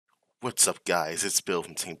What's up, guys? It's Bill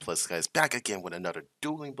from Team Plus Guys back again with another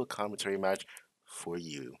Dueling book commentary match for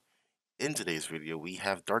you. In today's video, we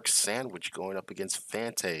have Dark Sandwich going up against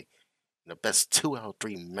Fante in a best 2 out of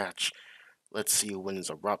 3 match. Let's see who wins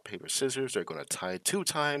a rock, paper, scissors. They're going to tie 2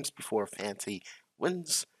 times before Fante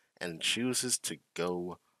wins and chooses to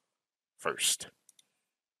go first.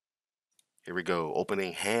 Here we go.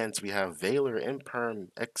 Opening hands, we have Valor, Imperm,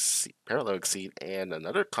 Parallel Exceed, and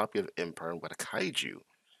another copy of Imperm with a Kaiju.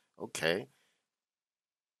 Okay.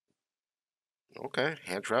 Okay,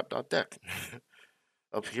 hand trapped on deck.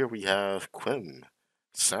 Up here we have Quim,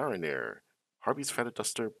 Saranir, Harvey's Feather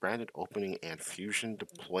Duster, Branded Opening, and Fusion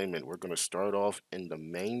Deployment. We're going to start off in the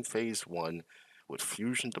main phase 1 with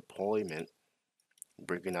Fusion Deployment,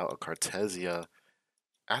 bringing out a Cartesia,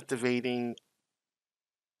 activating,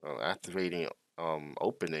 activating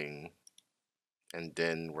Opening, and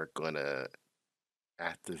then we're going to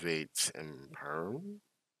activate Imperm.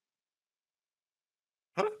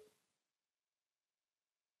 Huh?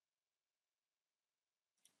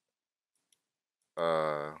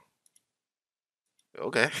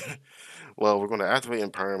 Okay. Well, we're going to activate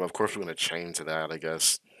Imperm. Of course, we're going to chain to that, I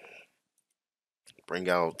guess. Bring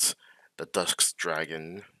out the Dusk's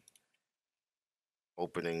Dragon.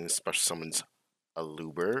 Opening special summons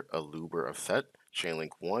Aluber effect.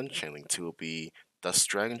 Chainlink 1, Chainlink 2 will be Dust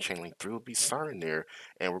Dragon, Chainlink 3 will be Saranir,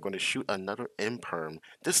 and we're going to shoot another Imperm,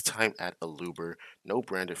 this time at Aluber. No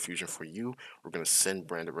Branded Fusion for you. We're going to send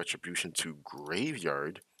Branded Retribution to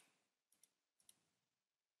Graveyard.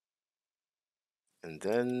 And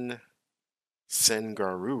then send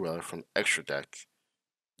Garura from extra deck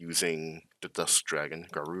using the Dust Dragon.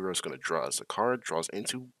 Garura is going to draw us a card, draws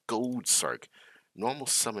into Gold Sark. Normal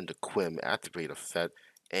summon the Quim, activate effect,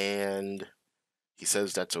 and he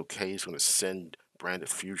says that's okay. He's going to send Branded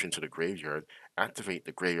Fusion to the graveyard, activate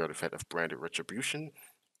the graveyard effect of Branded Retribution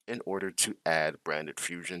in order to add Branded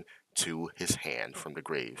Fusion to his hand from the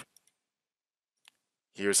grave.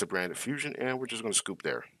 Here's the Branded Fusion, and we're just going to scoop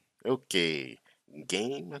there. Okay,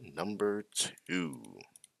 game number 2.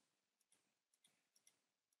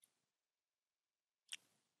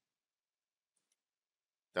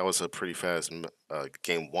 That was a pretty fast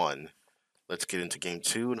game 1. Let's get into game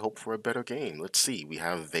 2 and hope for a better game. Let's see. We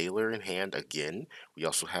have Valor in hand again. We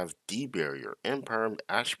also have D-Barrier, Imperm,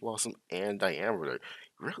 Ash Blossom, and Diameter.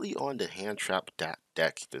 Really on the hand trap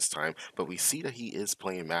deck this time, but we see that he is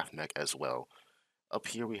playing Mathmech as well. Up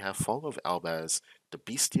here we have Fall of Albaz, the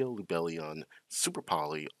Bestial Lubellion, Super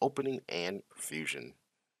Poly, Opening, and Fusion.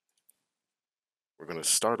 We're going to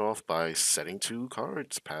start off by setting 2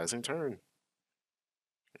 cards, passing turn.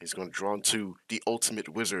 He's going to draw into the ultimate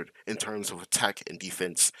wizard in terms of attack and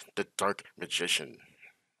defense, the Dark Magician.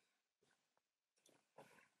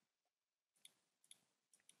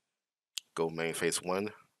 Go main phase 1,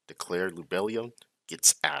 declare Lubellion,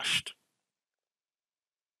 gets ashed.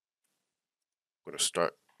 We're going to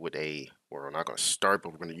start with we're not going to start,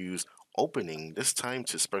 but we're going to use Opening this time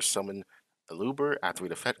to special summon Aluber,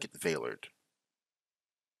 activate effect, get Veilered.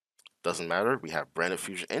 Doesn't matter, we have Branded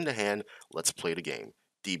Fusion in the hand, let's play the game.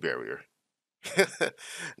 D-Barrier.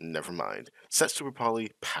 Never mind. Set Super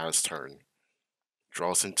Poly, pass turn.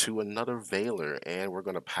 Draws into another Veiler, and we're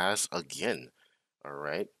going to pass again.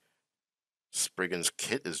 Alright. Spriggan's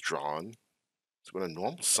Kit is drawn. It's going to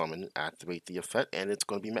normal summon, activate the effect, and it's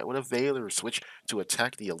going to be met with a Veiler switch to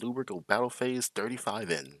attack the Aluber, go battle phase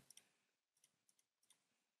 35 in.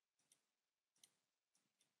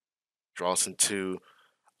 Draws into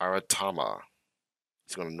Aratama.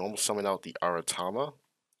 He's going to normal summon out the Aratama,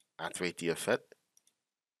 activate the effect,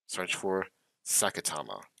 search for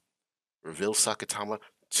Sakatama. Reveal Sakatama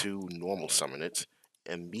to normal summon it.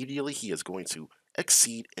 Immediately he is going to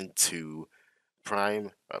exceed into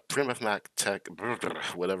Mathmech Tech,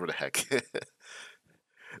 whatever the heck.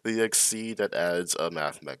 The exceed that adds a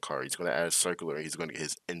Mathmech card. He's going to add a Circular, and he's going to get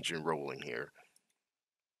his engine rolling here.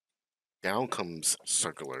 Down comes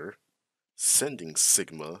Circular, sending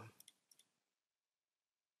Sigma.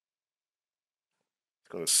 He's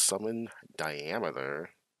going to summon Diameter.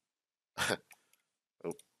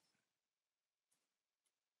 Oh.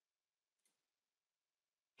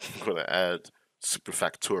 I'm going to add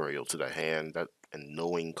Superfactorial to the hand. That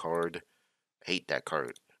annoying card. Hate that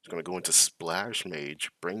card. It's going to go into Splash Mage,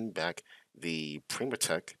 bring back the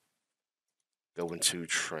Primatech, go into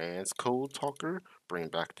Transcode Talker, bring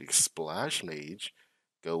back the Splash Mage,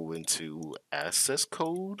 go into Access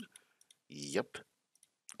Code, yep,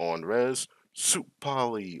 on res, Soup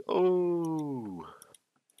Poly, oh!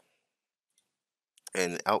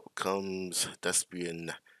 And out comes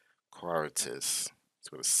Despian Quaritus. It's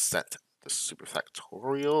going to set the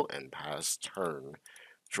Superfactorial and pass turn.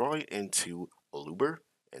 drawing into Aluber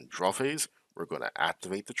and draw phase, we're going to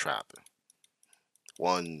activate the trap.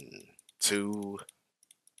 1, 2,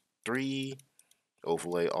 3,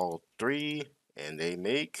 overlay all 3, and they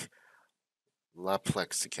make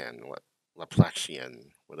Laplexian,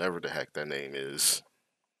 whatever the heck that name is.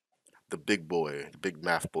 The big boy, the big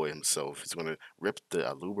math boy himself. He's going to rip the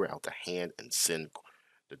Aluber out the hand and send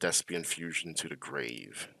the Despian Fusion to the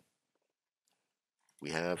grave. We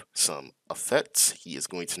have some effects. He is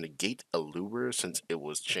going to negate Aluber since it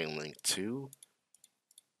was Chain Link 2.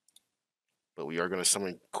 But we are going to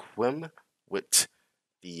summon Quim with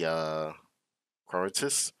the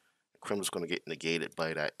Quaritus. Quim is going to get negated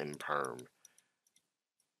by that Imperm.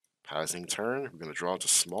 Passing turn, we're going to draw into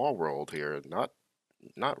Small World here.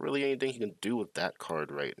 Not really anything he can do with that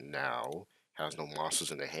card right now. Has no monsters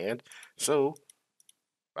in the hand. So,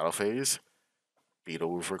 battle phase, beat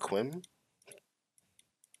over Quim.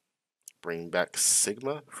 Bring back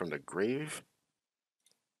Sigma from the grave.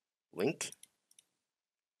 Link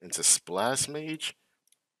into Splash Mage.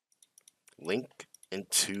 Link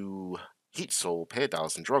into Heat Soul, pay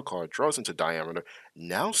 1,000, draw a card, draws into Diameter.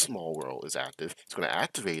 Now Small World is active. He's going to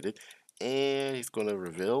activate it, and he's going to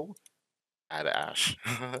reveal Add Ash.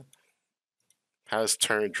 Pass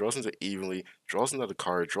turn, draws into Evenly, draws another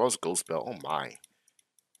card, draws Ghost Bell. Oh my.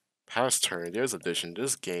 Pass turn, there's addition.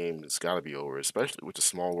 This game has got to be over, especially with the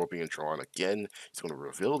Small World being drawn again. He's going to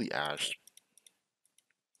reveal the Ash.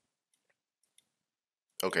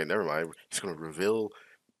 Okay, never mind. He's going to reveal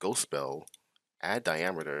Ghost Bell, add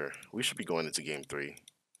Diameter. We should be going into game 3.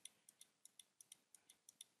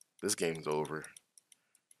 This game's over.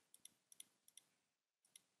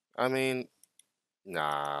 I mean,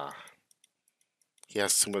 nah. He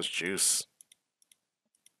has too much juice.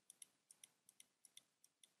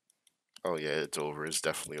 Oh yeah, it's over. It's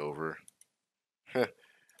definitely over.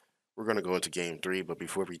 We're gonna go into game 3, but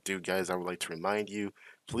before we do, guys, I would like to remind you,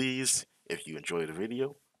 please, if you enjoyed the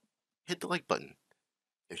video, hit the like button.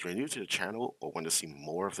 If you're new to the channel or want to see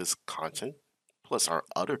more of this content, plus our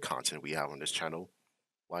other content we have on this channel,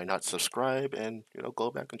 why not subscribe and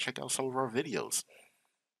go back and check out some of our videos.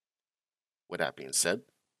 With that being said,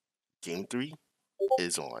 game 3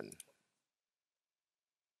 is on.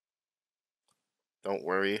 Don't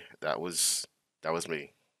worry, that was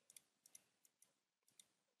me.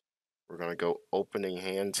 We're going to go opening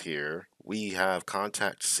hands here. We have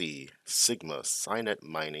Contact C, Sigma, Signet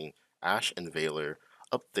Mining, Ash and Valor.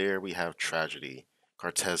 Up there we have Tragedy,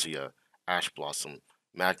 Cartesia, Ash Blossom,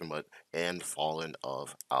 Magnamut, and Fallen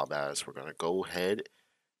of Albaz. We're going to go ahead.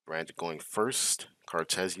 Brand going first.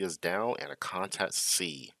 Cartesia's down, and a Contact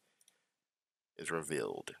C is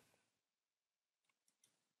revealed.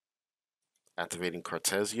 Activating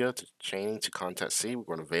Cartesia to chaining to Contact C. We're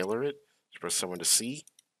going to Valor it. Press someone to C.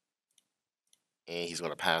 And he's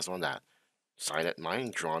going to pass on that. Signet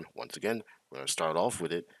Mining drawn once again. We're going to start off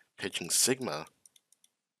with it, pitching Sigma,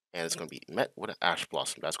 and it's going to be met with an Ash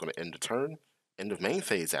Blossom. That's going to end the turn. End of main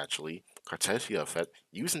phase, actually. Cartesia effect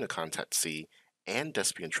using the Contact C and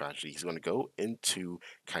Despian Tragedy. He's going to go into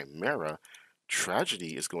Chimera.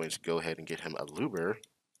 Tragedy is going to go ahead and get him a Luber.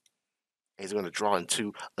 And he's going to draw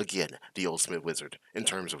into, again, the Ultimate Wizard in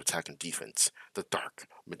terms of attack and defense, the Dark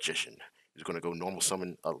Magician. He's going to go normal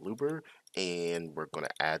summon a Luber, and we're going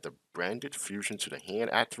to add the Branded Fusion to the hand,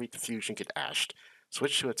 activate the fusion, get ashed,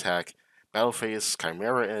 switch to attack, battle phase,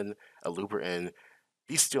 Chimera in, a Luber in,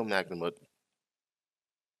 Bestial Magnamut,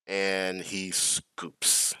 and he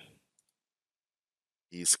scoops.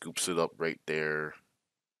 He scoops it up right there.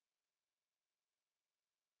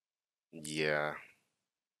 Yeah.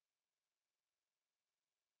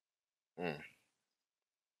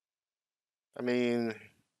 I mean,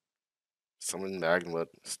 summon Magnamut,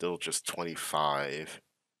 still just 25.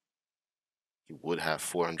 He would have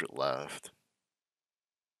 400 left.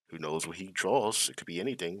 Who knows what he draws? It could be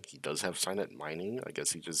anything. He does have Signet Mining. I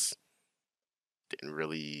guess he just didn't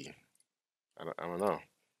really. I don't know.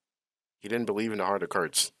 He didn't believe in the harder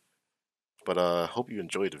cards. But hope you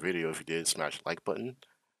enjoyed the video. If you did, smash the like button.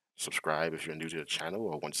 Subscribe if you're new to the channel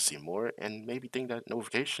or want to see more, and maybe ding that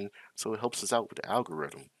notification so it helps us out with the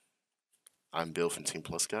algorithm. I'm Bill from Team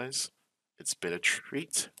Plus, guys. It's been a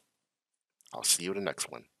treat. I'll see you in the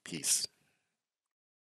next one. Peace.